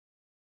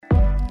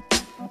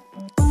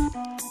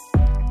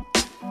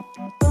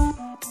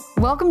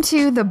Welcome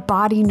to the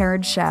Body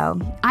Nerd Show.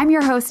 I'm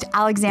your host,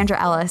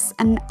 Alexandra Ellis,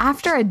 and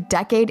after a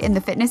decade in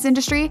the fitness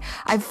industry,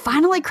 I've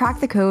finally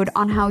cracked the code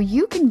on how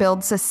you can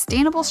build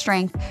sustainable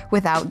strength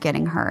without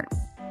getting hurt.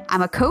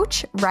 I'm a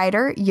coach,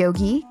 writer,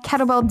 yogi,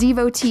 kettlebell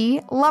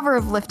devotee, lover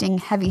of lifting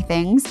heavy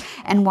things,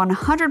 and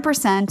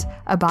 100%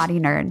 a body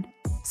nerd.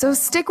 So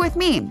stick with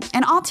me,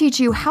 and I'll teach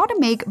you how to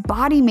make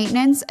body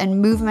maintenance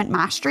and movement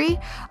mastery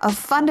a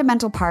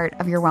fundamental part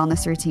of your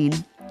wellness routine.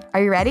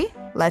 Are you ready?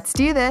 Let's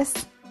do this.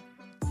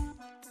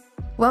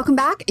 Welcome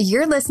back.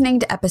 You're listening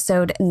to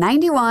episode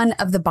 91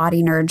 of the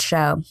Body Nerd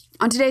Show.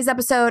 On today's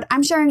episode,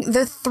 I'm sharing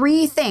the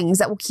 3 things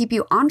that will keep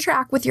you on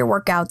track with your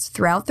workouts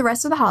throughout the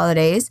rest of the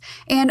holidays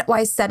and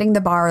why setting the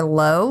bar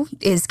low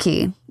is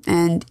key.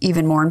 And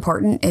even more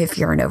important if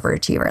you're an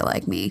overachiever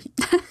like me.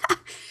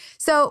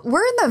 So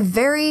we're in the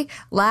very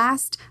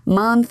last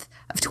month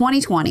of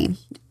 2020.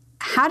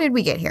 How did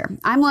we get here?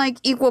 I'm like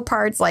equal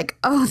parts like,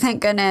 oh,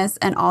 thank goodness.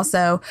 And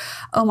also,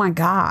 oh my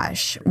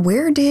gosh,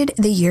 where did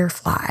the year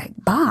fly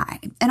by?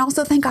 And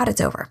also, thank God it's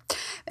over.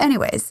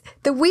 Anyways,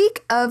 the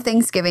week of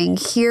Thanksgiving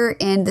here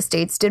in the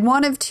States did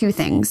one of 2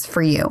 things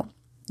for you.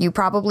 You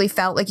probably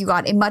felt like you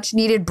got a much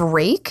needed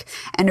break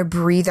and a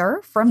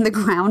breather from the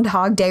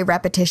Groundhog Day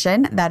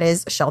repetition that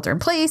is shelter in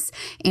place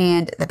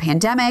and the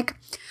pandemic.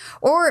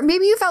 Or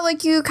maybe you felt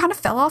like you kind of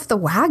fell off the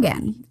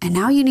wagon and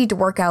now you need to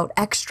work out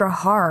extra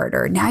hard,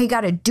 or now you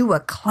got to do a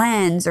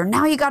cleanse, or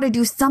now you got to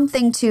do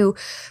something to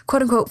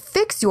quote unquote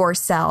fix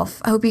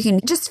yourself. I hope you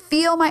can just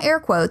feel my air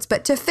quotes,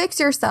 but to fix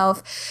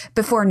yourself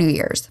before New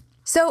Year's.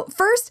 So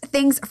first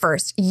things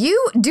first,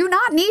 you do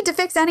not need to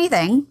fix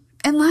anything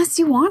unless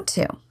you want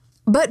to.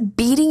 But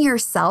beating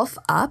yourself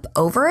up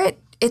over it,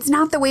 it's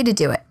not the way to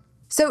do it.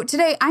 So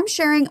today I'm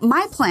sharing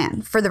my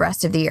plan for the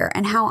rest of the year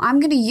and how I'm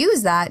going to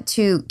use that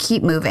to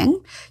keep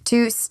moving,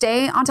 to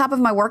stay on top of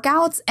my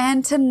workouts,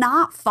 and to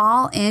not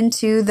fall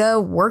into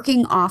the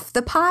working off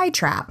the pie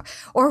trap,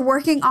 or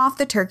working off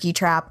the turkey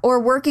trap,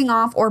 or working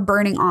off or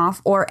burning off,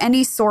 or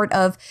any sort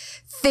of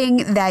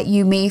thing that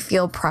you may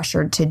feel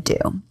pressured to do.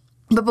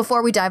 But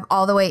before we dive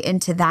all the way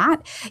into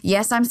that,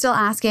 yes, I'm still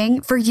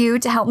asking for you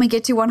to help me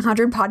get to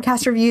 100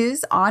 podcast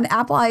reviews on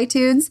Apple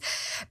iTunes,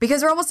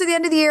 because we're almost to the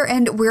end of the year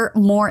and we're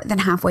more than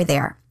halfway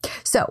there.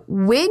 So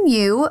when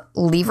you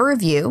leave a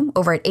review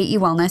over at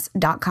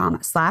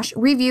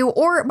aewellness.com/review,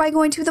 or by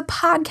going to the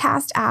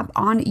podcast app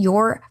on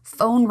your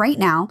phone right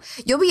now,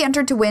 you'll be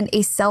entered to win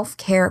a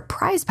self-care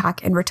prize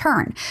pack in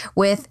return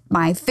with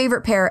my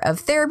favorite pair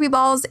of therapy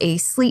balls, a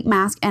sleep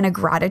mask, and a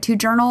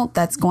gratitude journal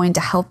that's going to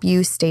help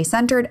you stay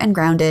centered and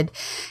grounded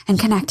and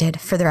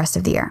connected for the rest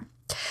of the year.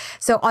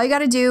 So all you got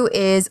to do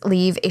is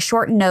leave a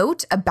short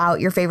note about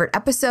your favorite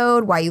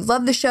episode, why you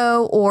love the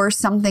show, or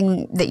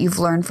something that you've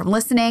learned from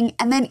listening,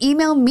 and then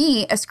email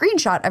me a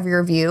screenshot of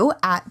your review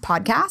at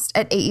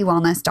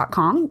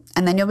podcast@aewellness.com,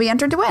 and then you'll be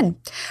entered to win.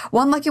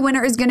 One lucky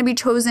winner is going to be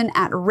chosen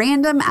at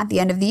random at the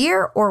end of the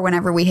year, or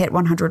whenever we hit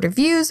 100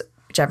 reviews,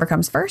 whichever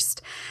comes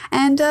first.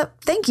 And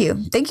thank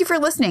you. Thank you for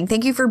listening.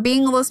 Thank you for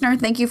being a listener.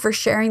 Thank you for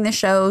sharing the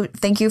show.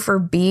 Thank you for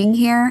being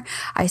here.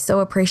 I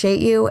so appreciate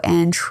you,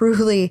 and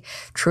truly,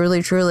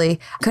 truly, truly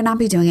could not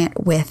be doing it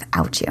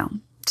without you.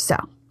 So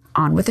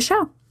on with the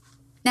show.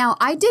 Now,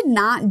 I did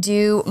not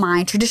do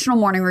my traditional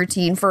morning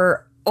routine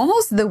for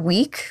almost the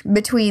week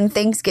between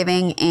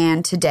Thanksgiving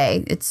and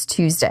today. It's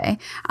Tuesday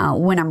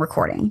when I'm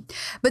recording.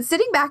 But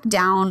sitting back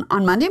down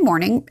on Monday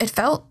morning, it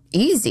felt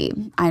easy.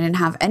 I didn't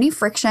have any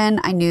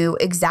friction. I knew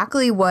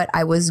exactly what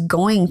I was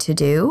going to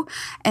do.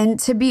 And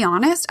to be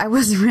honest, I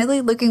was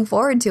really looking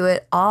forward to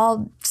it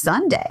all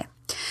Sunday.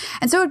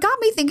 And so it got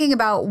me thinking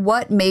about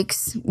what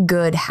makes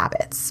good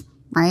habits,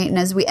 right? And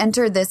as we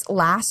enter this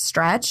last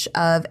stretch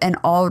of an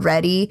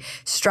already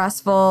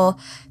stressful,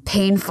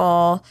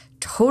 painful,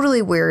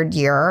 totally weird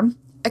year,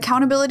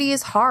 accountability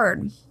is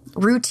hard.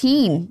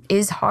 Routine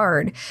is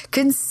hard.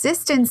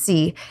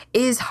 Consistency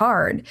is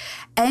hard.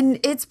 And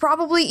it's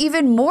probably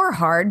even more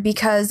hard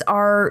because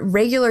our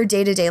regular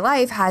day-to-day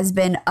life has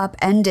been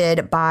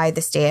upended by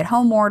the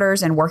stay-at-home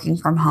orders and working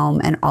from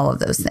home and all of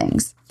those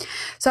things.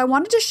 So I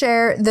wanted to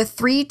share the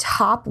 3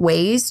 top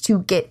ways to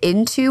get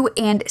into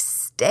and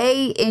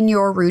stay in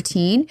your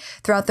routine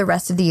throughout the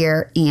rest of the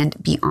year and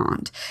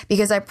beyond.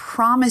 Because I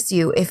promise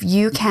you, if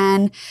you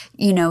can,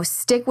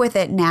 stick with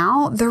it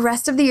now, the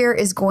rest of the year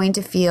is going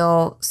to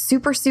feel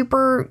super,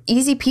 super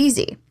easy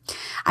peasy.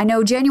 I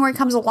know January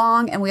comes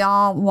along and we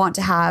all want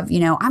to have,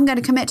 I'm going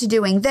to commit to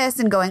doing this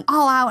and going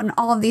all out and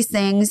all of these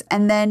things.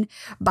 And then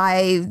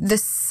by the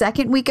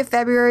second week of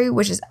February,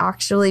 which is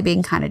actually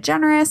being kind of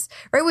generous,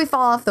 right, we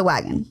fall off the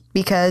wagon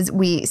because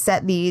we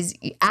set these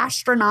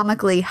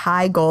astronomically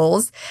high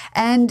goals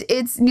and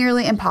it's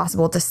nearly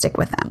impossible to stick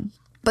with them.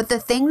 But the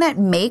thing that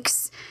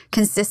makes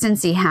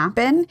consistency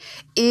happen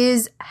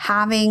is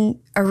having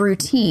a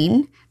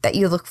routine that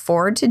you look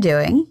forward to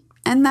doing,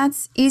 and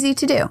that's easy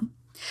to do.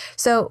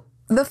 So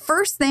the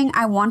first thing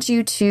I want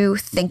you to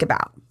think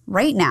about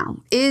right now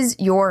is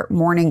your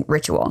morning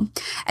ritual.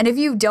 And if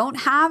you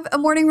don't have a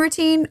morning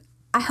routine,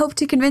 I hope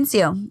to convince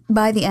you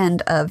by the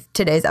end of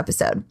today's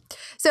episode.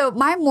 So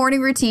my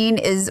morning routine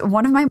is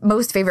one of my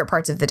most favorite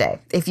parts of the day.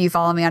 If you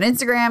follow me on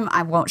Instagram,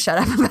 I won't shut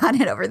up about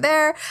it over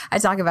there. I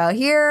talk about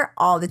here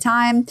all the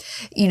time.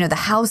 You know, the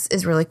house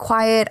is really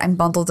quiet. I'm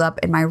bundled up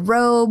in my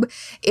robe.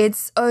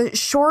 It's a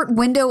short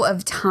window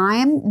of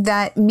time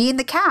that me and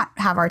the cat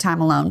have our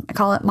time alone. I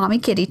call it mommy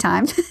kitty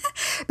time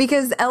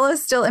because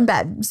Ella's still in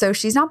bed. So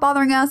she's not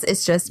bothering us.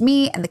 It's just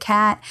me and the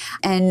cat.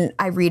 And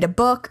I read a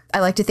book. I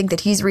like to think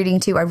that he's reading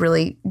too. I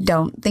really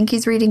don't think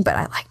he's reading, but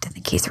I like to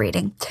think he's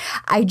reading.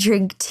 I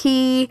drink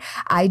tea,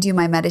 I do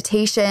my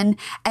meditation,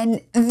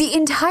 and the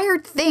entire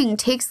thing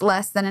takes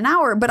less than an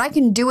hour, but I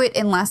can do it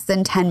in less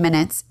than 10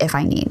 minutes if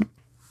I need.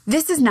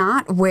 This is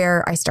not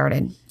where I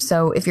started.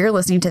 So if you're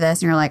listening to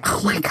this and you're like,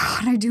 oh my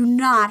God, I do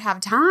not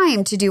have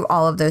time to do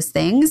all of those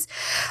things,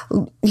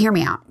 hear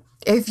me out.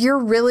 If you're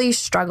really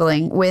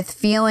struggling with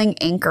feeling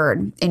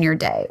anchored in your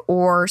day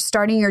or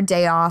starting your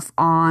day off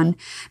on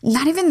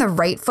not even the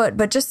right foot,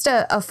 but just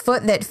a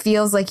foot that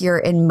feels like you're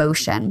in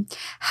motion,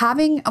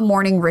 having a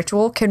morning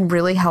ritual can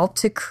really help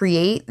to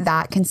create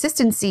that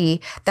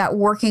consistency that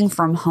working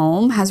from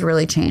home has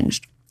really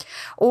changed.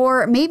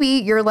 Or maybe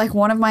you're like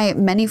one of my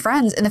many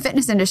friends in the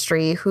fitness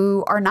industry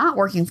who are not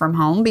working from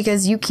home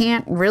because you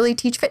can't really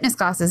teach fitness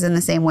classes in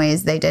the same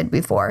ways they did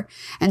before.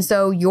 And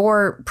so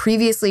your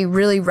previously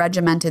really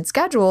regimented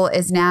schedule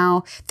is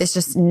now this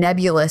just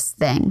nebulous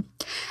thing.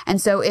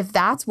 And so if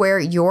that's where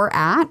you're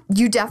at,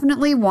 you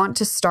definitely want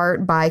to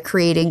start by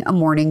creating a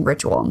morning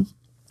ritual.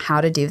 How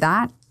to do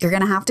that? You're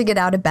going to have to get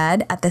out of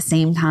bed at the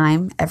same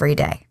time every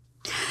day.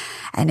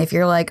 And if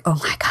you're like, oh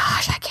my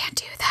gosh, I can't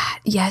do that.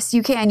 Yes,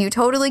 you can. You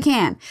totally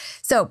can.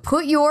 So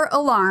put your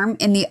alarm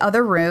in the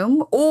other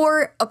room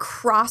or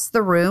across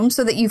the room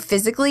so that you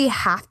physically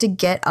have to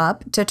get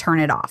up to turn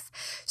it off.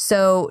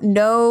 So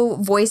no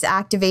voice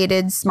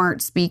activated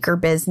smart speaker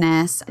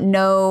business,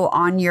 no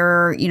on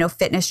your,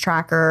 fitness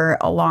tracker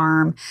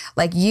alarm.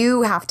 Like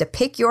you have to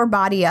pick your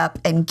body up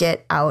and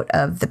get out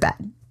of the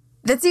bed.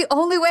 That's the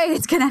only way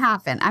it's going to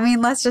happen. I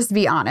mean, let's just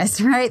be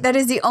honest, right? That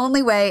is the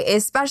only way,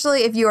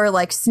 especially if you are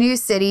like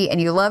snooze city and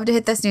you love to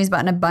hit the snooze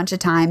button a bunch of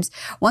times.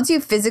 Once you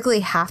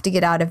physically have to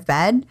get out of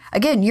bed,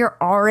 again, you're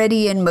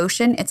already in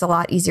motion. It's a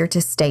lot easier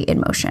to stay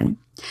in motion.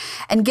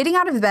 And getting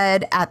out of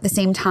bed at the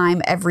same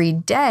time every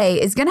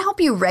day is going to help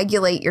you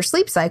regulate your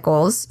sleep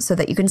cycles so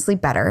that you can sleep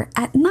better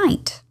at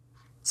night.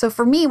 So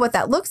for me, what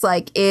that looks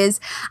like is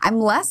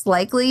I'm less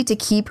likely to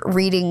keep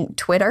reading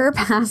Twitter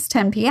past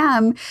 10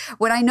 p.m.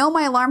 when I know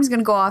my alarm is going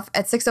to go off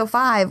at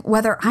 6:05,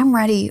 whether I'm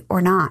ready or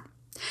not.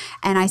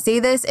 And I say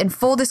this in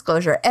full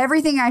disclosure.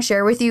 Everything I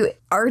share with you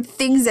are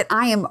things that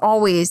I am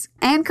always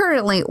and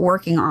currently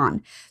working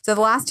on. So the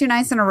last 2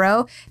 nights in a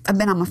row, I've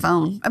been on my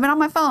phone. I've been on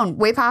my phone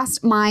way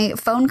past my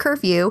phone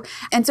curfew.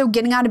 And so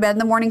getting out of bed in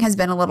the morning has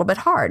been a little bit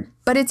hard,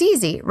 but it's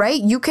easy, right?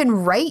 You can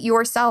write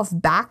yourself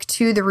back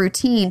to the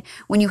routine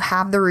when you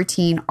have the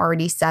routine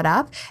already set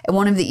up. And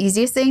one of the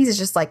easiest things is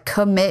just like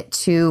commit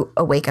to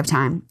a wake up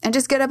time and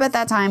just get up at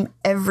that time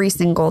every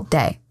single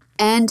day.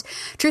 And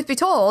truth be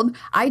told,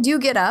 I do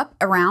get up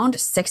around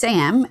 6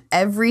 a.m.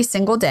 every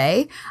single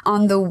day.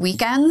 On the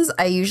weekends,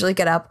 I usually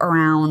get up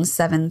around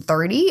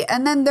 7:30.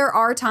 And then there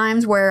are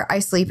times where I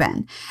sleep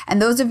in.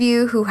 And those of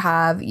you who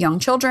have young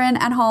children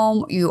at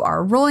home, you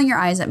are rolling your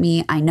eyes at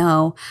me. I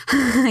know.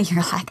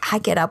 You're like, I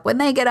get up when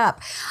they get up.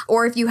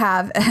 Or if you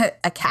have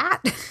a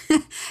cat,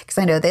 because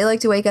I know they like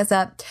to wake us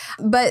up.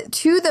 But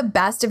to the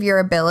best of your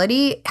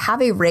ability,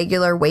 have a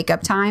regular wake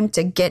up time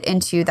to get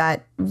into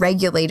that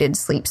regulated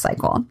sleep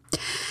cycle.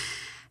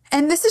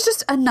 And this is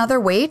just another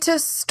way to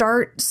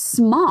start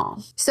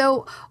small.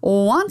 So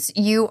once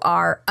you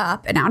are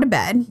up and out of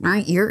bed,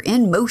 right, you're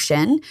in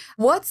motion,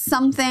 what's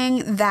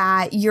something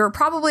that you're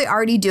probably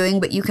already doing,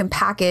 but you can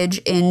package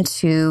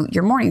into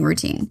your morning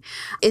routine?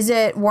 Is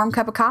it warm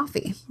cup of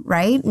coffee,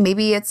 right?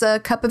 Maybe it's a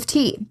cup of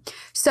tea.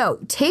 So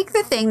take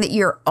the thing that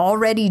you're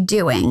already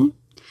doing,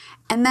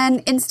 and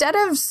then instead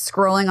of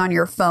scrolling on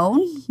your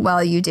phone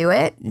while you do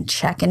it,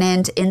 checking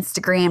into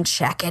Instagram,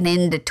 checking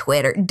into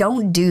Twitter,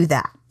 don't do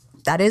that.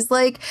 That is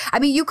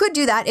you could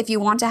do that if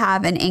you want to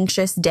have an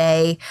anxious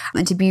day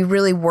and to be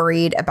really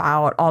worried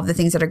about all the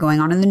things that are going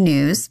on in the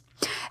news.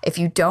 If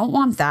you don't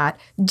want that,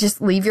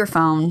 just leave your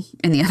phone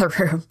in the other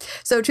room.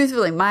 So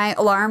truthfully, my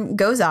alarm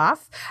goes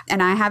off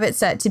and I have it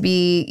set to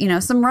be,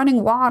 some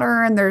running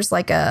water and there's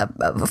like a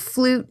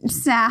flute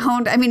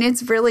sound. I mean,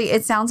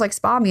 it sounds like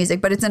spa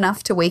music, but it's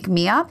enough to wake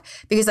me up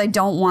because I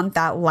don't want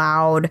that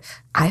loud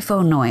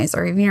iPhone noise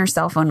or even your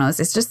cell phone noise.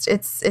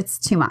 It's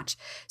too much.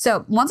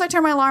 So once I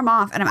turn my alarm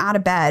off and I'm out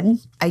of bed,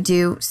 I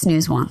do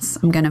snooze once.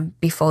 I'm going to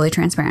be fully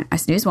transparent. I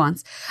snooze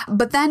once,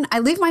 but then I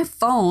leave my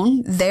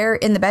phone there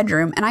in the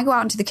bedroom and I go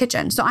out into the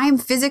kitchen. So I am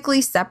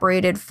physically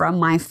separated from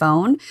my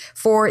phone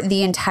for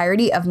the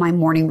entirety of my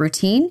morning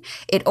routine.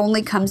 It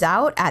only comes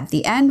out at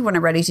the end when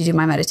I'm ready to do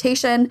my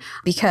meditation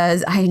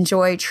because I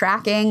enjoy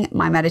tracking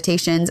my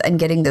meditations and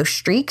getting those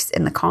streaks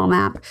in the Calm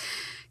app.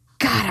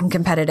 God, I'm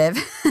competitive.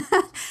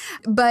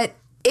 But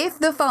if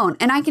the phone,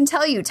 and I can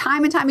tell you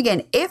time and time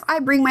again, if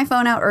I bring my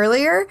phone out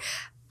earlier,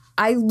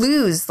 I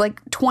lose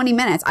like 20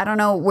 minutes. I don't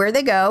know where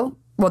they go.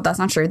 Well, that's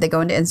not true. They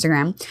go into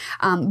Instagram.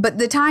 But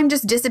the time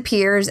just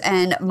disappears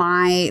and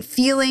my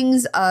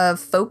feelings of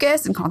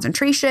focus and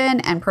concentration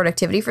and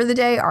productivity for the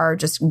day are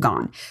just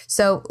gone.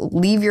 So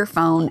leave your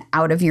phone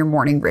out of your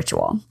morning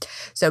ritual.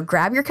 So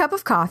grab your cup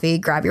of coffee,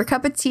 grab your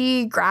cup of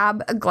tea,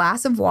 grab a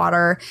glass of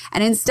water,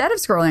 and instead of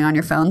scrolling on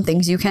your phone,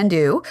 things you can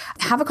do,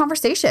 have a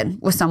conversation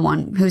with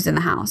someone who's in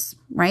the house,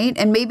 right?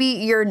 And maybe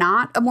you're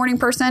not a morning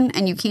person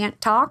and you can't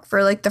talk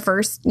for like the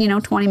first,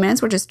 20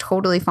 minutes, which is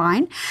totally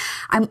fine.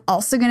 I'm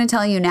also going to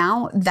tell you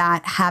now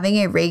that having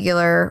a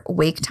regular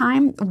wake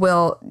time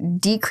will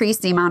decrease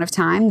the amount of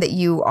time that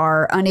you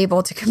are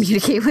unable to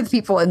communicate with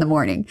people in the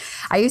morning.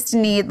 I used to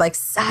need like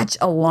such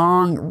a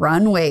long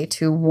runway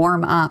to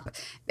warm up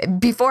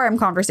before I'm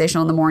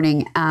conversational in the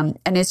morning. And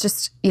it's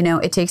just,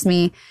 it takes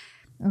me,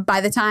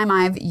 by the time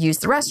I've used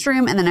the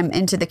restroom and then I'm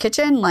into the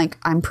kitchen, like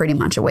I'm pretty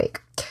much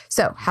awake.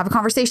 So have a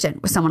conversation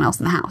with someone else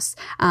in the house.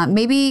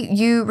 Maybe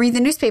you read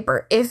the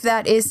newspaper if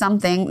that is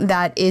something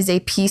that is a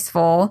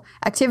peaceful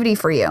activity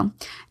for you.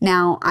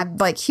 Now, I've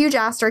like huge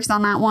asterisks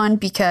on that one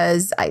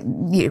because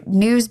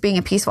news being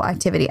a peaceful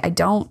activity, I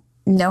don't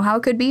know how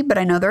it could be, but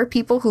I know there are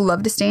people who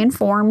love to stay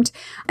informed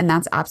and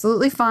that's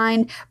absolutely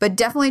fine. But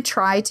definitely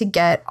try to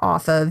get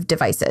off of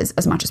devices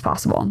as much as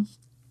possible.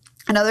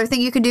 Another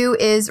thing you can do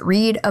is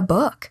read a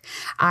book.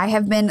 I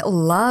have been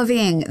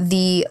loving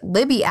the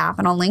Libby app,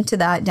 and I'll link to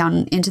that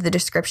down into the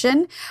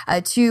description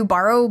to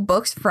borrow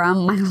books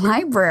from my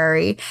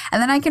library,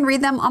 and then I can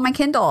read them on my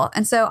Kindle.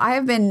 And so I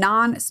have been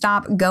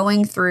nonstop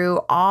going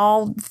through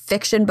all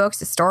fiction books,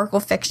 historical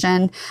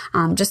fiction,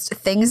 just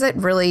things that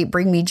really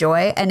bring me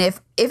joy. And if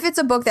it's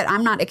a book that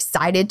I'm not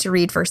excited to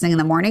read first thing in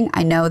the morning,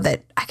 I know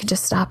that I can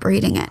just stop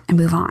reading it and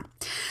move on.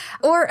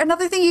 Or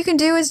another thing you can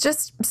do is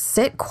just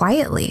sit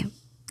quietly.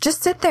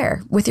 Just sit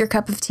there with your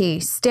cup of tea,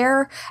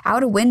 stare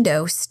out a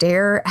window,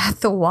 stare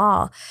at the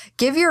wall.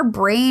 Give your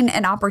brain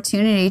an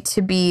opportunity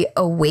to be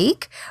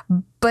awake,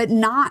 but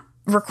not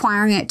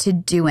requiring it to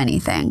do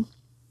anything,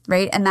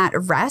 right? And that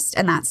rest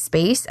and that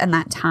space and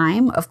that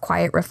time of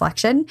quiet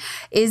reflection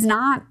is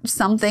not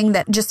something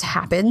that just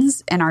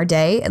happens in our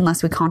day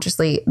unless we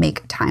consciously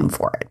make time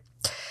for it.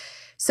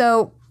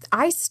 So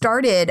I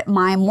started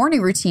my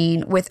morning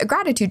routine with a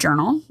gratitude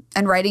journal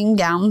and writing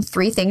down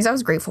 3 things I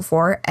was grateful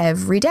for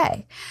every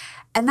day.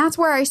 And that's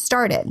where I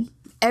started.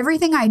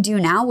 Everything I do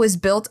now was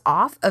built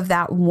off of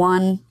that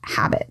one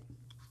habit.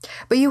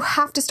 But you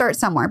have to start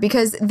somewhere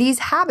because these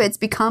habits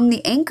become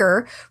the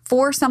anchor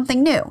for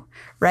something new,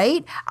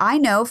 right? I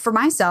know for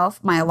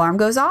myself, my alarm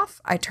goes off,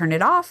 I turn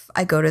it off,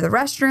 I go to the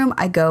restroom,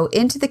 I go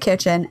into the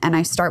kitchen, and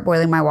I start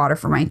boiling my water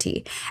for my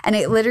tea. And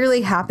it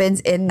literally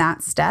happens in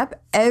that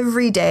step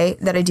every day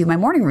that I do my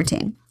morning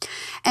routine.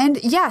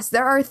 And yes,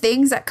 there are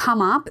things that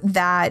come up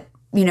that,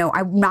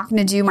 I'm not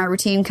going to do my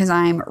routine because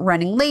I'm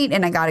running late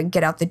and I got to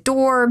get out the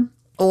door.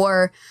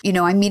 Or,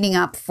 I'm meeting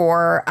up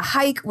for a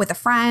hike with a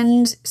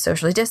friend,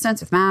 socially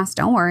distanced with masks,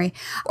 don't worry,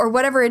 or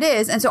whatever it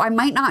is. And so I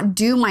might not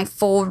do my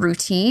full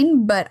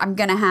routine, but I'm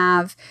going to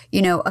have,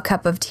 a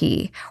cup of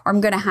tea, or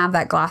I'm going to have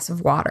that glass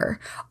of water,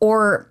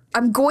 or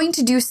I'm going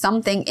to do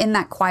something in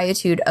that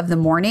quietude of the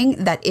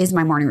morning that is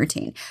my morning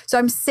routine. So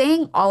I'm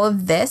saying all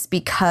of this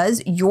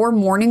because your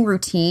morning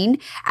routine,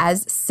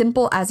 as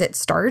simple as it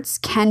starts,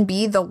 can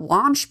be the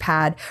launch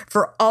pad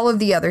for all of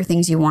the other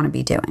things you want to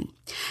be doing.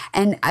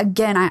 And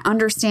again, I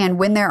understand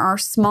when there are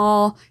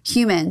small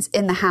humans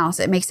in the house,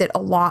 it makes it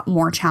a lot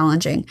more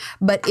challenging.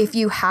 But if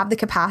you have the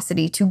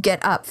capacity to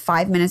get up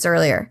 5 minutes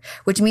earlier,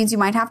 which means you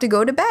might have to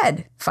go to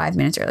bed 5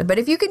 minutes earlier, but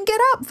if you can get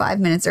up 5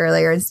 minutes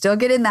earlier and still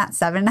get in that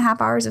 7.5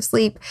 hours of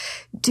sleep,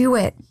 do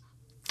it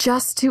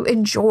just to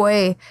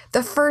enjoy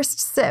the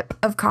first sip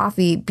of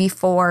coffee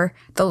before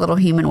the little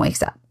human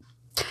wakes up.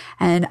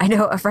 And I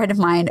know a friend of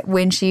mine,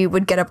 when she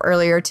would get up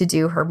earlier to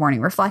do her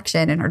morning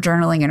reflection and her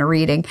journaling and her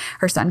reading,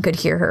 her son could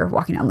hear her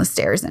walking down the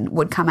stairs and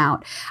would come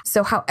out.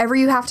 So however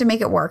you have to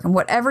make it work and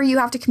whatever you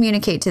have to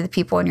communicate to the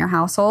people in your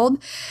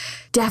household,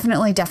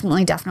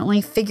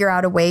 definitely figure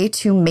out a way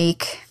to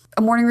make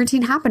a morning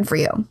routine happen for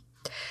you.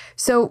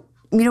 So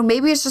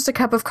maybe it's just a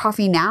cup of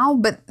coffee now,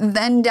 but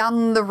then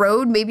down the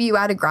road, maybe you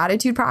add a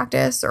gratitude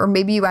practice, or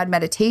maybe you add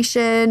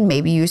meditation,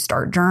 maybe you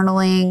start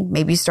journaling,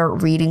 maybe you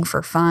start reading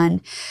for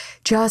fun.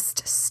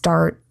 Just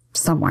start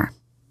somewhere.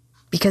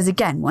 Because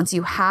again, once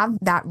you have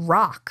that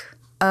rock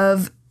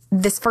of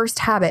this first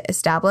habit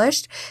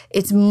established,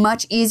 it's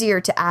much easier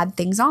to add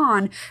things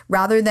on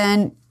rather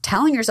than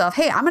telling yourself,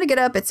 hey, I'm going to get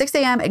up at 6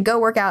 a.m. and go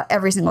work out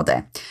every single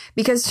day,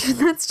 because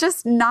that's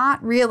just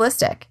not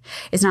realistic.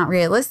 It's not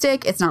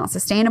realistic. It's not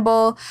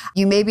sustainable.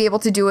 You may be able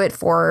to do it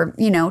for,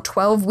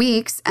 12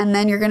 weeks. And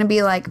then you're going to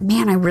be like,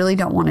 man, I really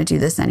don't want to do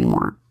this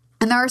anymore.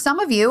 And there are some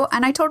of you,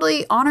 and I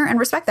totally honor and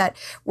respect that,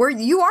 where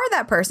you are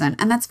that person,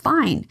 and that's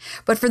fine.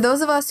 But for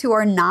those of us who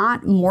are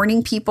not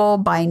morning people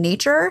by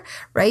nature,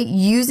 right,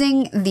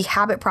 using the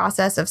habit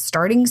process of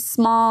starting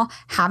small,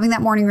 having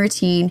that morning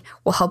routine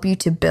will help you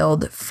to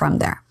build from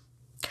there.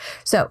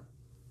 So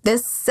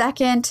this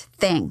second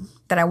thing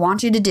that I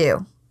want you to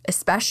do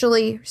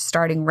especially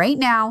starting right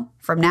now,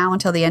 from now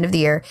until the end of the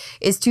year,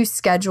 is to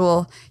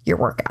schedule your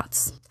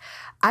workouts.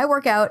 I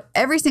work out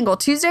every single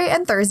Tuesday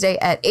and Thursday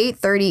at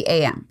 8:30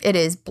 a.m. It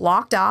is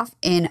blocked off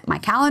in my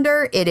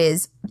calendar. It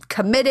is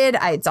committed.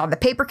 It's on the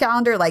paper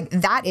calendar. Like,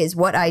 that is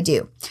what I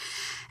do.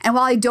 And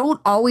while I don't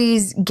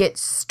always get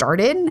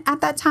started at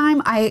that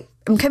time, I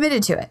am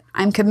committed to it.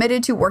 I'm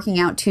committed to working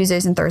out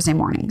Tuesdays and Thursday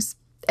mornings.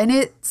 And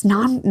it's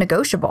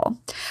non-negotiable.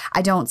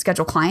 I don't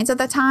schedule clients at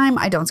that time.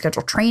 I don't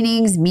schedule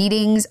trainings,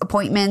 meetings,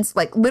 appointments.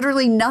 Like,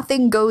 literally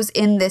nothing goes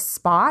in this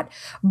spot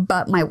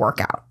but my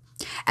workout.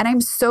 And I'm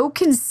so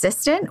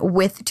consistent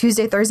with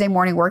Tuesday, Thursday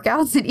morning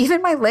workouts that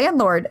even my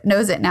landlord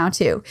knows it now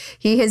too.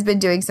 He has been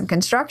doing some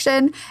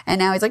construction and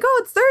now he's like,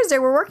 oh, it's Thursday,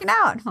 we're working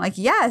out. I'm like,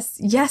 yes,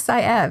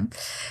 I am.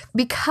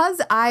 Because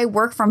I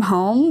work from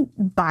home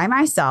by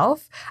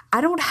myself,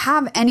 I don't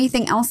have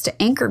anything else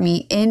to anchor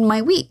me in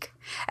my week.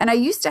 And I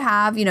used to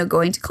have,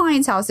 going to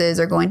clients' houses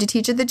or going to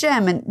teach at the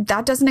gym, and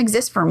that doesn't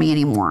exist for me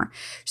anymore.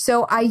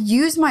 So I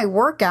use my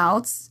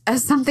workouts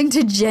as something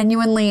to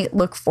genuinely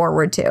look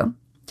forward to.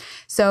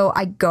 So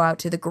I go out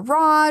to the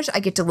garage, I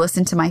get to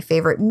listen to my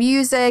favorite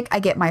music, I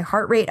get my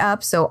heart rate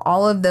up. So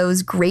all of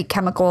those great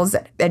chemicals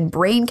and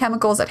brain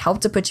chemicals that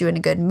help to put you in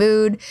a good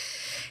mood,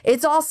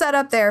 it's all set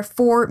up there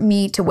for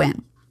me to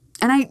win.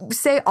 And I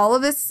say all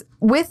of this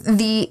with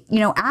the,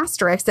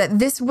 asterisk that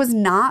this was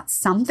not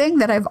something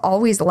that I've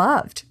always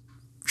loved.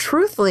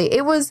 Truthfully,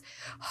 it was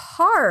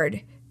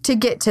hard to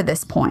get to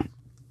this point.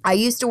 I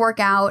used to work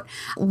out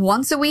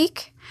once a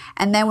week.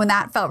 And then when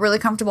that felt really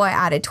comfortable, I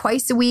added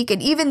twice a week.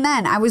 And even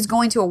then, I was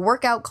going to a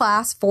workout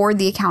class for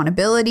the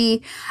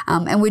accountability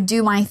and would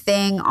do my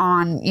thing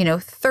on,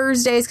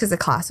 Thursdays because the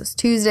class was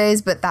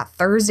Tuesdays. But that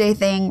Thursday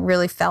thing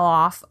really fell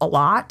off a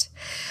lot.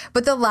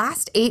 But the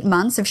last 8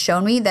 months have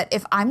shown me that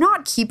if I'm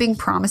not keeping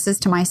promises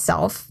to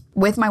myself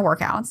with my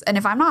workouts, and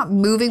if I'm not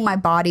moving my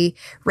body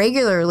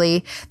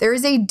regularly, there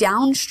is a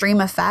downstream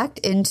effect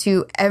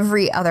into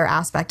every other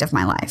aspect of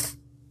my life.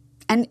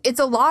 And it's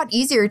a lot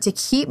easier to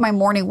keep my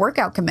morning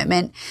workout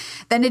commitment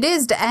than it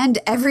is to end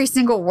every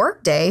single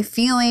workday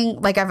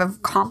feeling like I've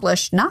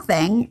accomplished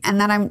nothing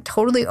and that I'm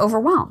totally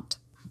overwhelmed.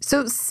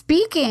 So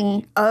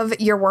speaking of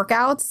your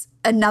workouts,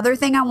 another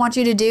thing I want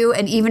you to do,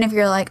 and even if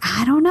you're like,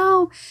 I don't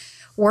know,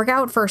 work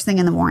out first thing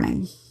in the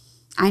morning.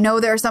 I know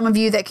there are some of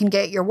you that can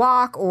get your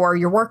walk or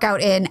your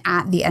workout in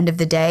at the end of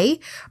the day,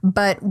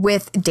 but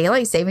with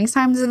daylight savings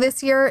times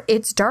this year,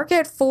 it's dark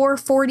at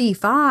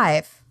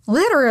 4:45.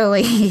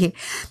 Literally.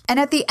 And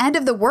at the end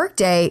of the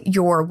workday,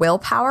 your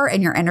willpower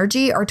and your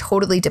energy are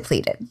totally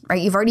depleted, right?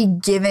 You've already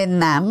given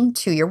them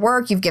to your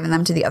work. You've given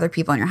them to the other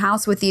people in your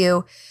house with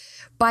you.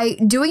 By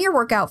doing your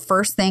workout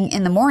first thing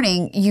in the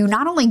morning, you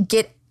not only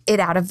get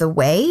it out of the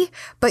way,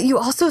 but you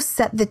also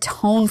set the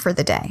tone for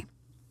the day.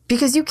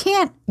 Because you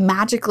can't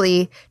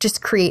magically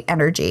just create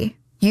energy.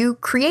 You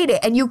create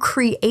it, and you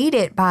create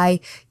it by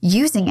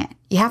using it.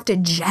 You have to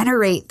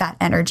generate that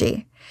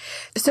energy.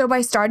 So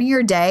by starting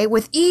your day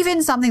with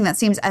even something that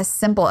seems as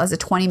simple as a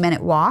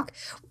 20-minute walk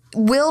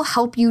will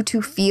help you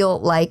to feel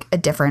like a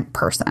different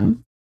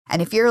person.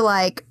 And if you're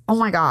like, oh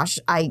my gosh,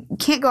 I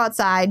can't go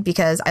outside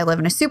because I live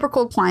in a super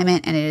cold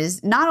climate and it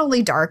is not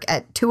only dark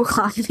at 2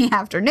 o'clock in the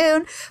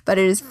afternoon, but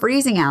it is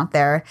freezing out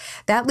there,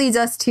 that leads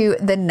us to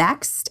the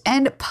next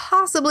and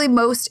possibly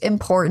most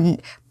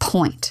important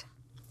point.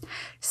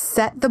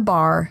 Set the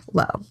bar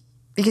low.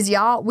 Because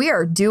y'all, we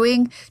are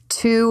doing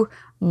too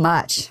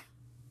much.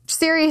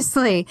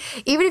 Seriously,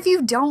 even if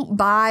you don't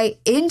buy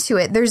into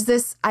it, there's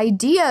this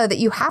idea that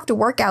you have to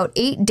work out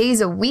 8 days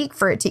a week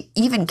for it to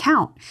even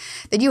count.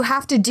 That you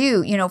have to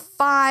do,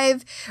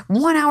 5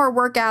 one-hour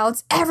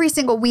workouts every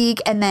single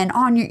week. And then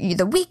on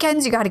the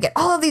weekends, you got to get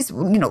all of these,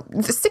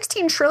 the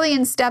 16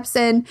 trillion steps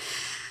in.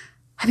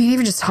 I mean,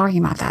 even just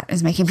talking about that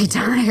is making me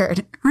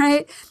tired,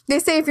 right? They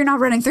say if you're not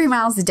running 3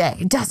 miles a day,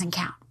 it doesn't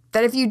count.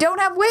 That if you don't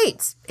have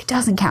weights, it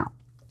doesn't count.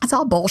 It's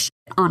all bullshit,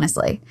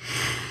 honestly.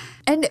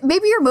 And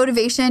maybe your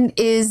motivation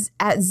is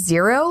at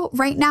 0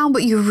 right now,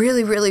 but you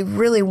really, really,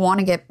 really want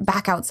to get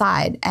back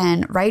outside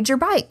and ride your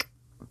bike.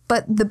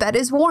 But the bed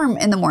is warm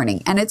in the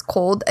morning and it's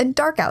cold and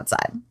dark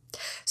outside.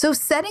 So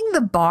setting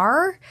the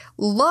bar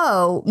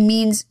low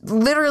means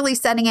literally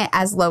setting it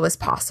as low as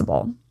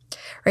possible,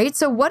 right?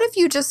 So what if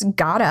you just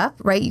got up,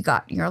 right? You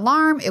got your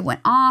alarm, it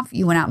went off,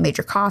 you went out and made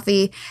your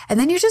coffee, and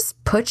then you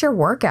just put your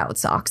workout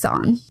socks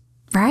on,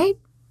 right?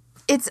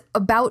 It's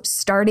about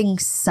starting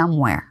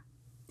somewhere.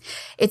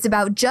 It's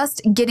about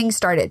just getting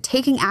started,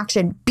 taking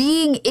action,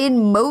 being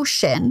in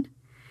motion,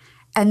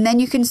 and then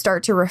you can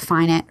start to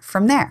refine it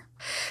from there.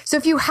 So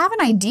if you have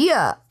an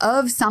idea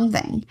of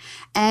something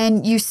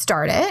and you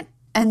start it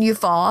and you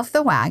fall off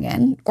the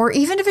wagon, or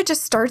even if it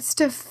just starts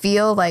to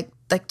feel like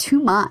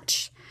too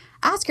much,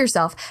 ask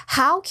yourself,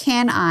 how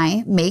can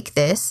I make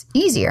this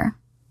easier?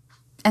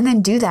 And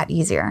then do that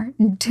easier.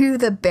 Do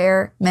the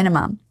bare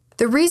minimum.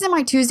 The reason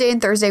my Tuesday and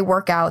Thursday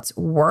workouts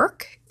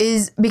work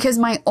is because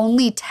my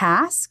only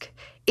task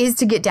is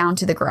to get down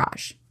to the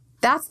garage.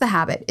 That's the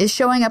habit, is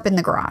showing up in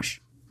the garage.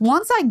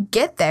 Once I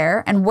get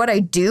there and what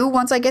I do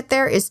once I get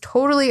there is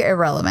totally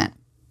irrelevant.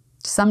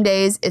 Some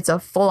days it's a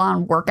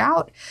full-on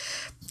workout.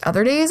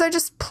 Other days I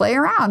just play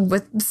around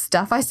with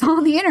stuff I saw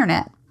on the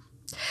internet.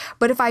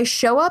 But if I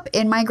show up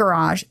in my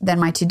garage, then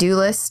my to-do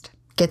list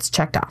gets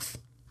checked off.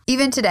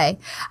 Even today,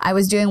 I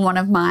was doing one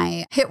of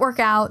my HIIT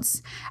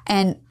workouts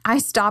and I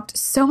stopped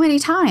so many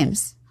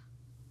times.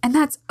 And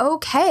that's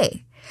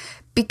okay.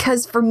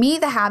 Because for me,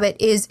 the habit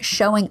is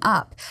showing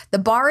up. The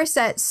bar is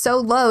set so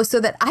low so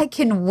that I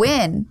can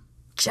win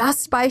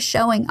just by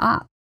showing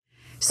up.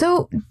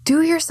 So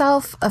do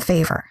yourself a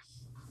favor.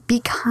 Be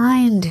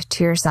kind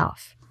to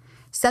yourself.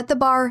 Set the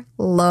bar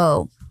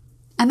low.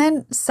 And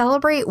then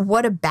celebrate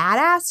what a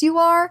badass you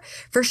are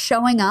for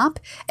showing up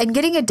and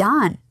getting it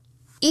done.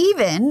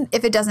 Even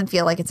if it doesn't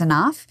feel like it's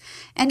enough.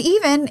 And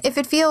even if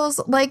it feels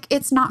like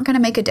it's not going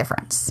to make a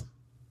difference.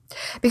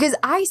 Because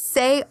I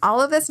say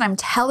all of this and I'm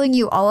telling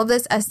you all of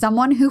this as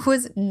someone who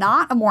was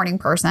not a morning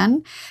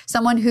person,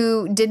 someone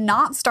who did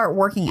not start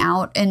working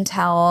out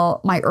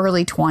until my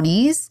early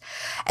 20s,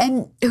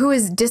 and who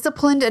is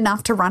disciplined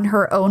enough to run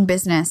her own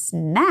business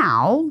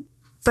now,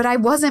 but I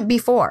wasn't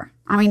before.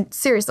 I mean,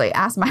 seriously,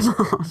 ask my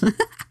mom.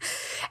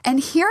 And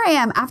here I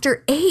am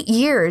after 8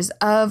 years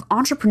of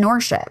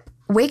entrepreneurship,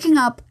 waking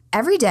up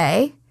every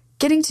day,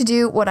 getting to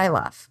do what I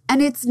love. And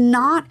it's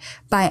not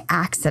by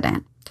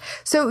accident.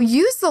 So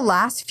use the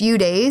last few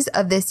days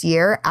of this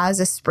year as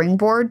a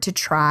springboard to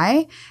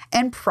try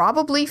and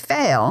probably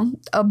fail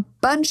a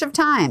bunch of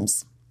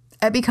times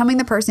at becoming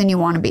the person you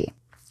want to be.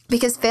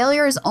 Because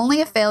failure is only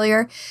a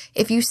failure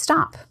if you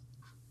stop.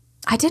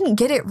 I didn't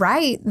get it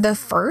right the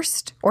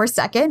first or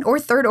second or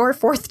third or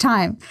fourth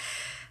time.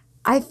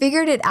 I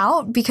figured it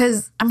out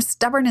because I'm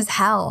stubborn as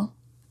hell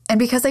and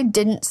because I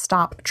didn't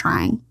stop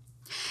trying.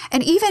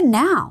 And even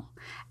now,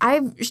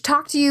 I've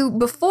talked to you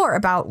before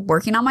about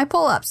working on my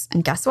pull-ups,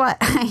 and guess what?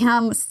 I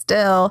am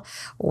still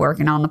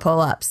working on the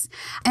pull-ups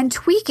and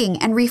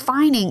tweaking and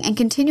refining and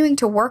continuing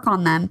to work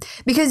on them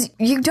because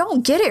you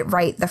don't get it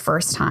right the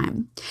first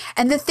time.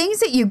 And the things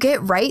that you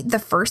get right the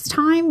first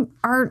time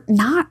are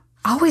not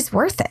always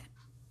worth it.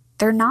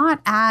 They're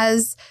not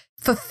as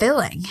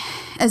fulfilling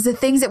as the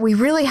things that we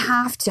really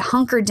have to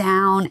hunker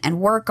down and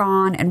work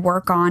on and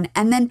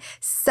then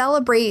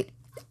celebrate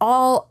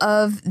all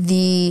of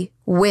the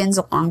wins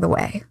along the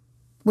way,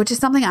 which is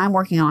something I'm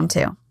working on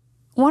too.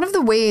 One of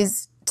the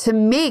ways to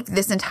make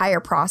this entire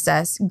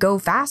process go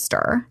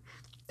faster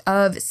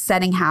of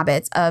setting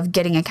habits, of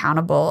getting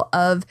accountable,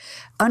 of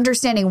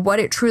understanding what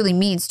it truly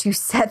means to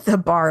set the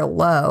bar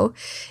low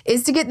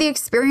is to get the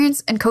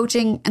experience and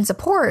coaching and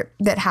support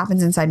that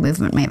happens inside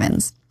Movement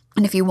Mavens.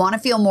 And if you want to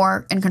feel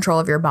more in control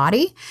of your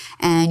body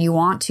and you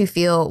want to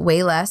feel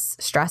way less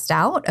stressed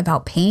out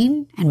about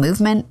pain and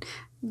movement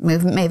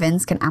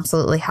Mavens can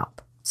absolutely help.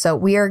 So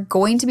we are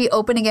going to be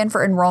open again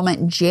for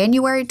enrollment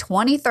January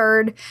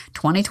 23rd,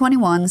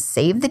 2021.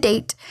 Save the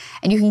date.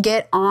 And you can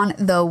get on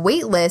the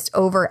wait list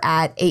over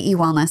at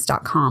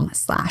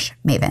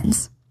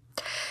aewellness.com/mavens.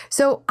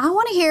 So I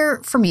want to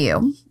hear from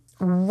you.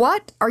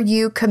 What are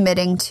you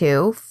committing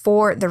to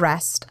for the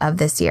rest of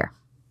this year?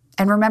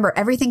 And remember,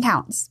 everything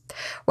counts.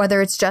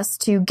 Whether it's just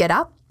to get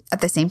up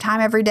at the same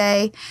time every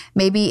day,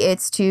 maybe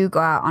it's to go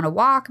out on a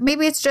walk,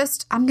 maybe it's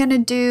just I'm going to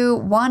do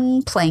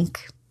one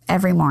plank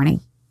every morning.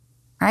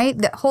 Right?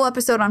 The whole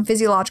episode on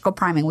physiological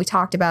priming, we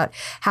talked about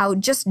how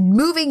just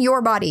moving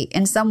your body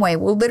in some way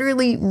will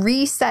literally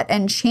reset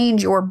and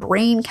change your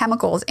brain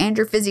chemicals and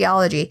your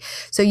physiology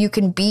so you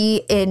can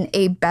be in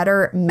a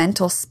better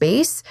mental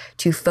space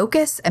to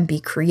focus and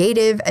be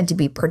creative and to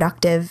be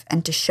productive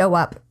and to show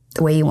up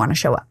the way you want to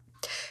show up.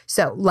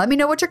 So let me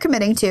know what you're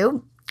committing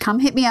to. Come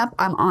hit me up.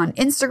 I'm on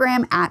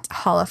Instagram at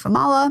Hala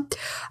Famala.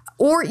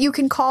 Or you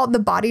can call the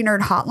Body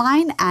Nerd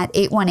hotline at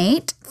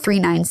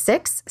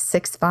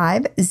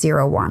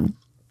 818-396-6501.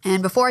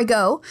 And before I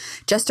go,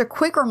 just a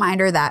quick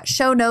reminder that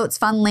show notes,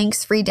 fun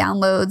links, free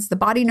downloads, the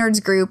Body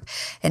Nerds group,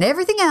 and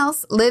everything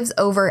else lives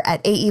over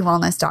at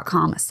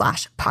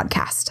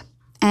aewellness.com/podcast.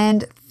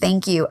 And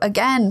thank you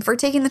again for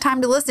taking the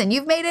time to listen.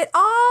 You've made it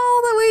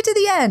all the way to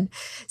the end.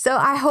 So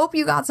I hope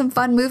you got some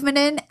fun movement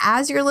in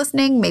as you're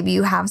listening. Maybe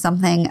you have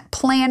something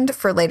planned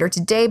for later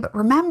today, but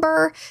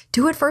remember,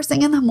 do it first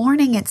thing in the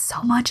morning. It's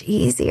so much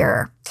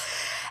easier.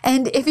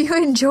 And if you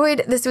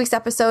enjoyed this week's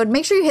episode,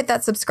 make sure you hit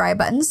that subscribe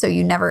button so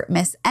you never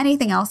miss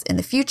anything else in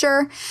the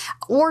future,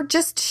 or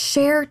just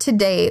share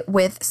today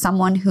with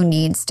someone who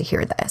needs to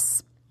hear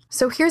this.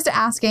 So here's to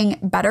asking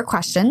better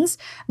questions,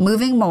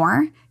 moving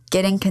more,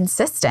 getting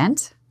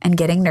consistent, and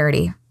getting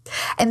nerdy.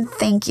 And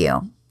thank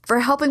you for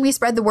helping me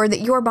spread the word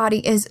that your body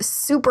is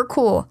super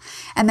cool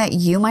and that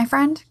you, my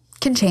friend,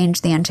 can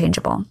change the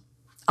unchangeable.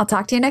 I'll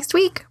talk to you next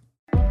week.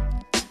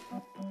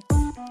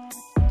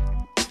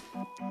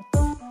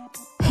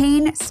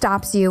 Pain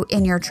stops you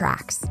in your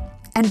tracks,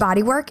 and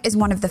bodywork is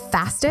one of the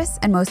fastest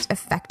and most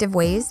effective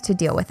ways to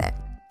deal with it.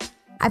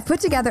 I've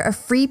put together a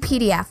free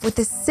PDF with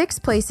the 6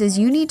 places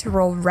you need to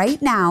roll right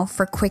now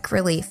for quick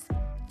relief.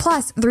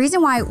 Plus, the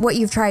reason why what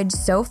you've tried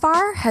so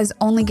far has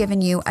only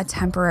given you a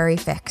temporary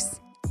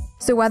fix.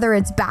 So whether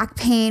it's back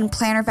pain,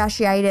 plantar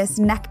fasciitis,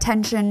 neck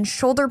tension,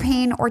 shoulder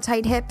pain, or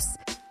tight hips,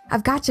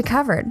 I've got you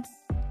covered.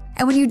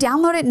 And when you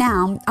download it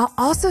now, I'll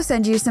also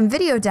send you some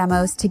video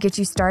demos to get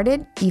you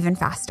started even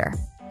faster.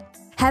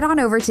 Head on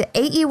over to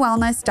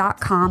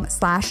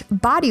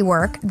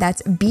aewellness.com/bodywork,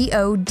 that's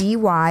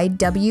BODYWORK,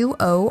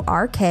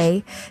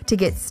 to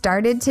get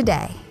started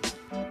today.